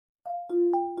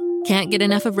Can't get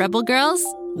enough of Rebel Girls?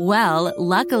 Well,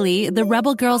 luckily, the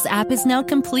Rebel Girls app is now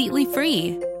completely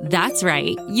free. That's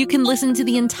right. You can listen to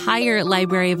the entire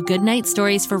library of goodnight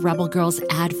stories for Rebel Girls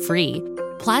ad-free.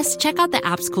 Plus, check out the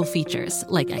app's cool features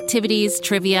like activities,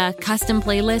 trivia, custom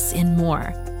playlists, and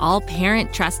more. All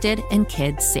parent-trusted and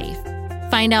kids-safe.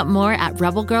 Find out more at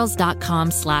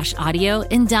rebelgirls.com/audio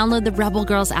and download the Rebel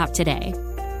Girls app today.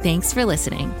 Thanks for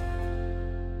listening.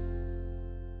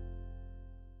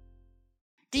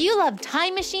 Do you love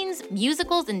time machines,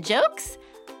 musicals, and jokes?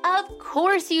 Of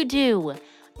course you do.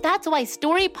 That's why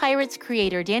Story Pirates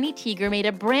creator Danny Teeger made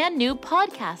a brand new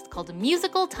podcast called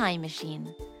Musical Time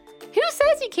Machine. Who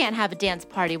says you can't have a dance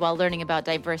party while learning about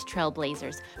diverse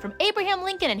trailblazers, from Abraham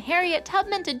Lincoln and Harriet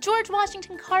Tubman to George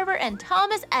Washington Carver and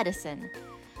Thomas Edison?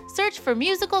 Search for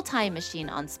Musical Time Machine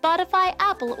on Spotify,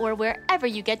 Apple, or wherever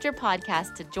you get your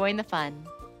podcasts to join the fun.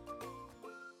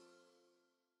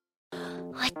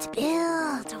 What to build?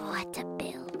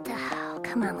 Oh,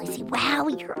 come on, Lucy. Wow,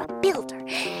 you're a builder.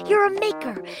 You're a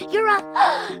maker.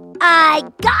 I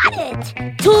got it!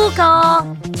 Tool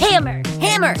call. Hammer.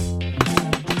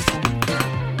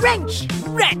 Wrench.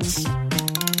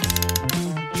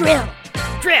 Drill.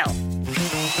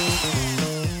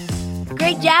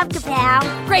 Great job,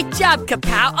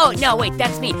 Kapow. Oh, no, wait,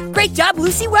 that's me. Great job,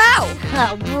 Lucy. Wow.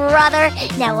 Oh, brother.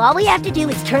 Now all we have to do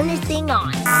is turn this thing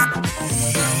on.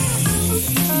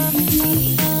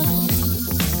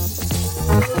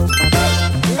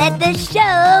 Let the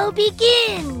show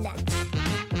begin!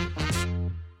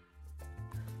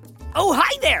 Oh,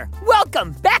 hi there.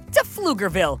 Welcome back to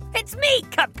Pflugerville. It's me,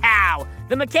 Kapow,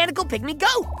 the mechanical pygmy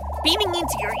goat, beaming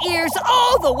into your ears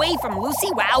all the way from Lucy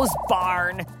Wow's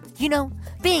barn. You know,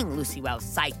 being Lucy Wow's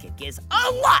sidekick is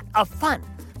a lot of fun,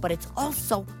 but it's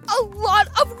also a lot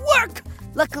of work.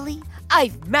 Luckily,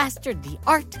 I've mastered the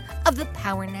art of the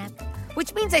power nap,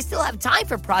 which means I still have time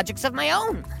for projects of my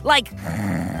own, like...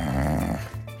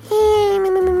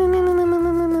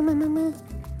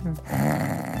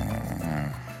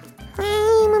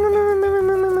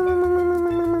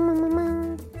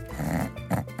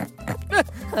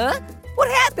 Huh?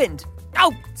 What happened?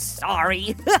 Oh,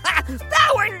 sorry.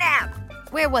 Power nap!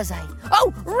 Where was I?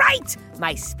 Oh, right!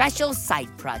 My special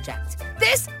side project.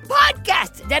 This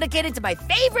podcast dedicated to my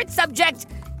favorite subject,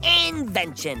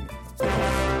 invention.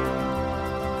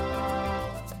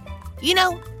 You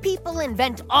know, people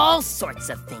invent all sorts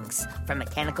of things, from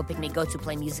mechanical pygmy goats who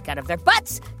play music out of their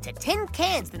butts, to tin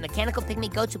cans the mechanical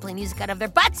pygmy goats who play music out of their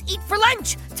butts eat for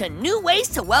lunch, to new ways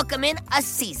to welcome in a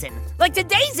season, like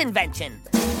today's invention.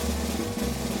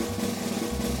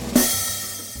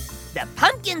 The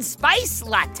Pumpkin Spice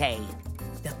Latte.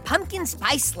 The Pumpkin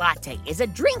Spice Latte is a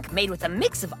drink made with a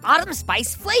mix of autumn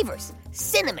spice flavors,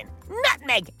 cinnamon,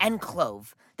 nutmeg, and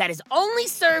clove, that is only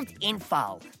served in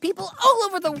fall. People all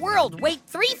over the world wait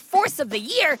 3/4 of the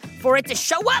year for it to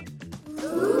show up.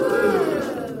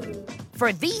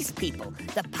 For these people,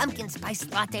 the Pumpkin Spice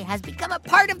Latte has become a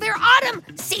part of their autumn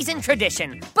season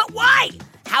tradition. But why?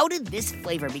 How did this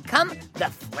flavor become the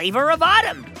flavor of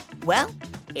autumn? Well,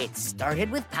 it started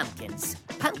with pumpkins.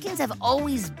 Pumpkins have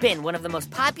always been one of the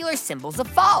most popular symbols of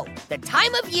fall, the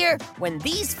time of year when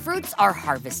these fruits are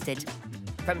harvested.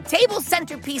 From table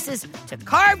centerpieces to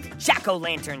carved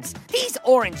jack-o'-lanterns, these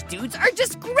orange dudes are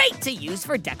just great to use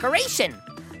for decoration.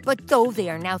 But though they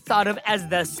are now thought of as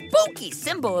the spooky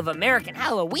symbol of American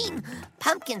Halloween,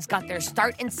 pumpkins got their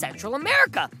start in Central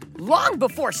America. Long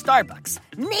before Starbucks,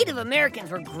 Native Americans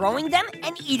were growing them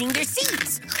and eating their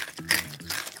seeds.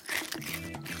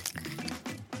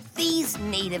 These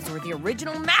natives were the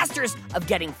original masters of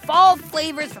getting fall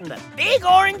flavors from the big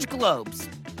orange globes.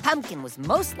 Pumpkin was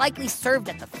most likely served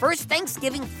at the first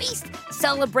Thanksgiving feast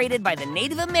celebrated by the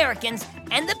Native Americans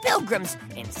and the Pilgrims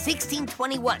in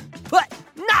 1621, but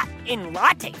not in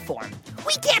latte form.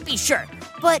 We can't be sure,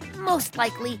 but most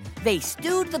likely they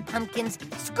stewed the pumpkins,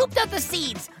 scooped out the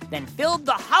seeds, then filled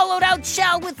the hollowed-out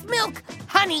shell with milk,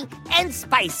 honey, and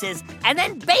spices, and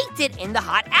then baked it in the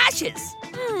hot ashes.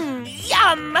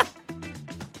 Yum!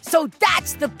 So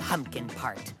that's the pumpkin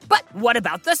part. But what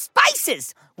about the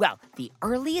spices? Well, the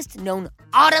earliest known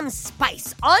autumn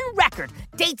spice on record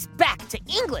dates back to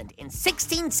England in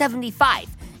 1675.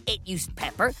 It used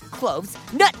pepper, cloves,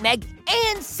 nutmeg,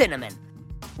 and cinnamon.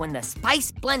 When the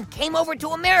spice blend came over to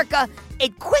America,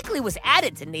 it quickly was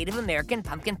added to Native American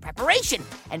pumpkin preparation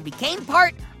and became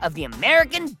part of the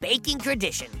American baking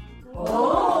tradition.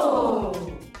 Oh!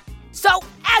 So,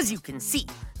 as you can see,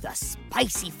 the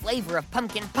spicy flavor of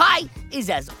pumpkin pie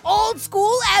is as old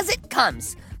school as it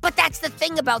comes. But that's the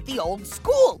thing about the old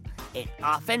school. It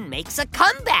often makes a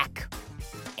comeback.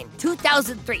 In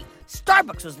 2003,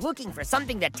 Starbucks was looking for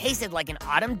something that tasted like an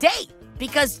autumn day,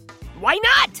 because why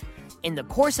not? In the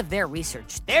course of their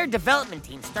research, their development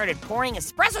team started pouring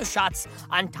espresso shots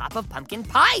on top of pumpkin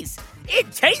pies.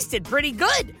 It tasted pretty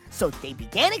good, so they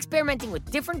began experimenting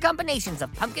with different combinations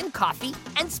of pumpkin coffee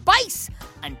and spice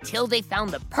until they found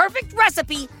the perfect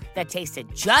recipe that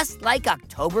tasted just like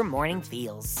October morning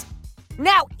feels.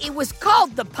 Now, it was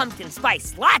called the Pumpkin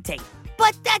Spice Latte,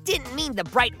 but that didn't mean the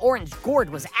bright orange gourd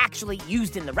was actually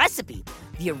used in the recipe.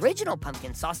 The original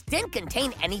pumpkin sauce didn't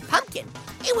contain any pumpkin.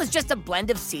 It was just a blend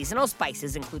of seasonal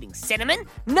spices, including cinnamon,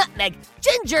 nutmeg,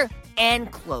 ginger,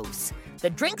 and cloves.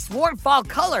 The drink's warm fall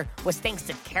color was thanks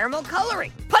to caramel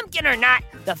coloring. Pumpkin or not,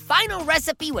 the final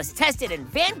recipe was tested in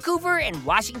Vancouver and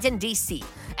Washington, D.C.,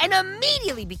 and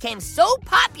immediately became so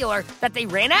popular that they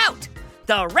ran out.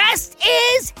 The rest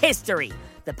is history.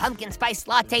 The Pumpkin Spice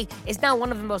Latte is now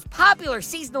one of the most popular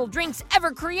seasonal drinks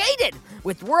ever created,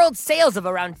 with world sales of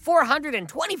around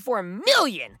 424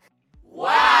 million.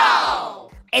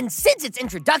 Wow! And since its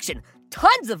introduction,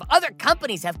 tons of other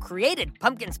companies have created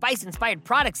pumpkin spice-inspired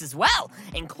products as well,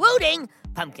 including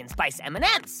pumpkin spice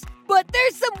M&Ms. But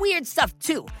there's some weird stuff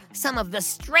too. Some of the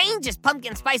strangest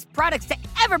pumpkin spice products to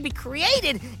ever be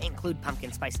created include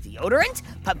pumpkin spice deodorant,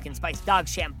 pumpkin spice dog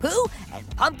shampoo, and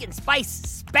pumpkin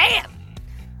spice Spam.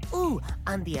 Ooh,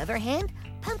 on the other hand,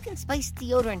 pumpkin spice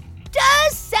deodorant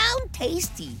does sound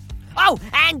tasty. Oh,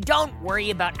 and don't worry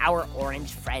about our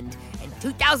orange friend. In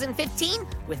 2015,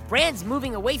 with brands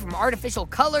moving away from artificial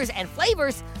colors and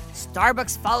flavors,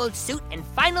 Starbucks followed suit and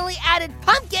finally added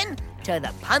pumpkin to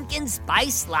the Pumpkin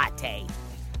Spice Latte.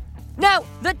 Now,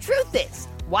 the truth is,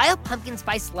 while Pumpkin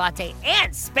Spice Latte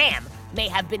and Spam may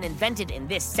have been invented in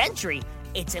this century,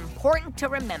 it's important to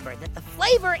remember that the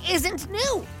flavor isn't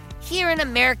new. Here in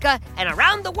America and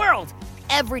around the world,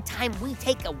 every time we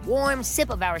take a warm sip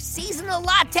of our seasonal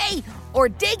latte or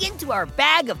dig into our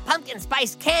bag of pumpkin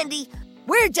spice candy,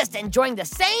 we're just enjoying the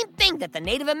same thing that the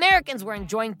Native Americans were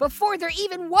enjoying before there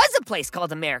even was a place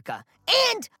called America,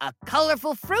 and a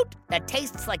colorful fruit that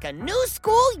tastes like a new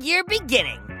school year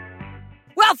beginning.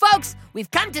 Well, folks, we've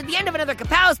come to the end of another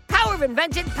Kapow's Power of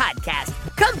Invention podcast.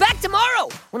 Come back tomorrow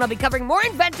when I'll be covering more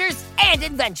inventors and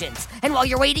inventions. And while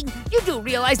you're waiting, you do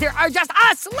realize there are just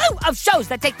a slew of shows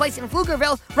that take place in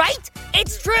Pflugerville, right?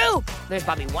 It's true. There's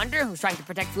Bobby Wonder, who's trying to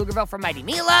protect Pflugerville from Mighty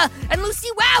Mila, and Lucy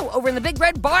Wow over in the Big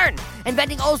Red Barn,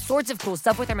 inventing all sorts of cool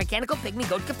stuff with her mechanical pygmy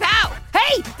goat Kapow.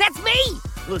 Hey, that's me!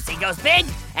 Lucy goes big,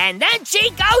 and then she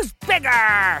goes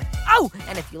bigger! Oh,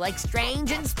 and if you like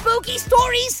strange and spooky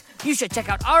stories, you should check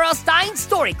out R.L. Stein's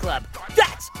Story Club.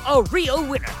 That's a real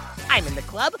winner. I'm in the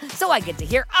club, so I get to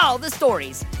hear all the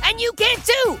stories. And you can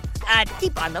too!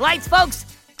 Keep on the lights, folks.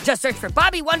 Just search for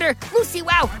Bobby Wonder, Lucy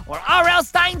Wow, or R.L.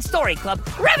 Stein's Story Club,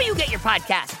 wherever you get your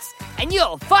podcasts. And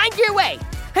you'll find your way.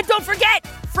 And don't forget,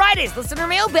 Friday's listener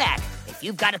mailbag. If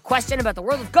you've got a question about the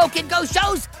world of Go Kid Go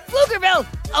shows, Pflugerville,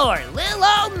 or Lil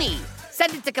Ol' Me,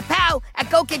 send it to Kapow at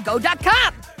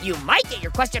GoKidGo.com. You might get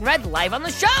your question read live on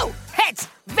the show. It's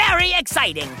very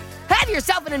exciting. Have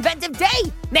yourself an inventive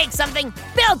day. Make something,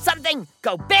 build something,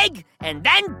 go big, and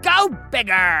then go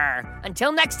bigger.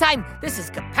 Until next time, this is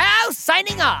Kapow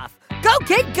signing off. Go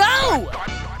Kid Go!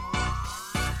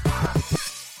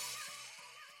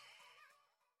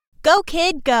 Go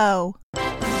Kid Go!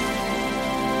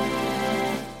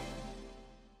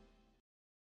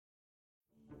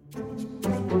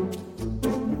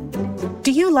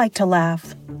 Do you like to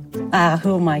laugh?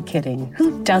 Who am I kidding?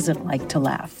 Who doesn't like to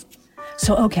laugh?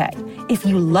 So, okay, if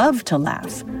you love to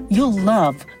laugh, you'll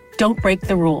love Don't Break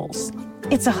the Rules.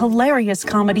 It's a hilarious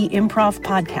comedy improv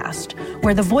podcast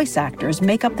where the voice actors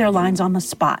make up their lines on the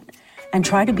spot and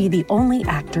try to be the only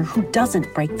actor who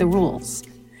doesn't break the rules.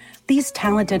 These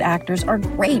talented actors are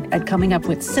great at coming up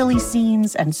with silly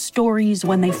scenes and stories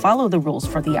when they follow the rules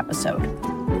for the episode.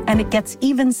 And it gets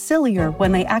even sillier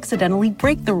when they accidentally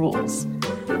break the rules.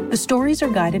 The stories are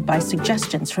guided by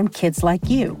suggestions from kids like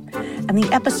you, and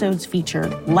the episodes feature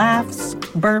laughs,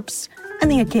 burps, and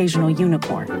the occasional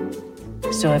unicorn.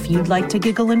 So if you'd like to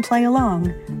giggle and play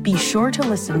along, be sure to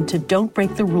listen to Don't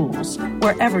Break the Rules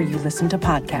wherever you listen to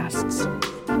podcasts.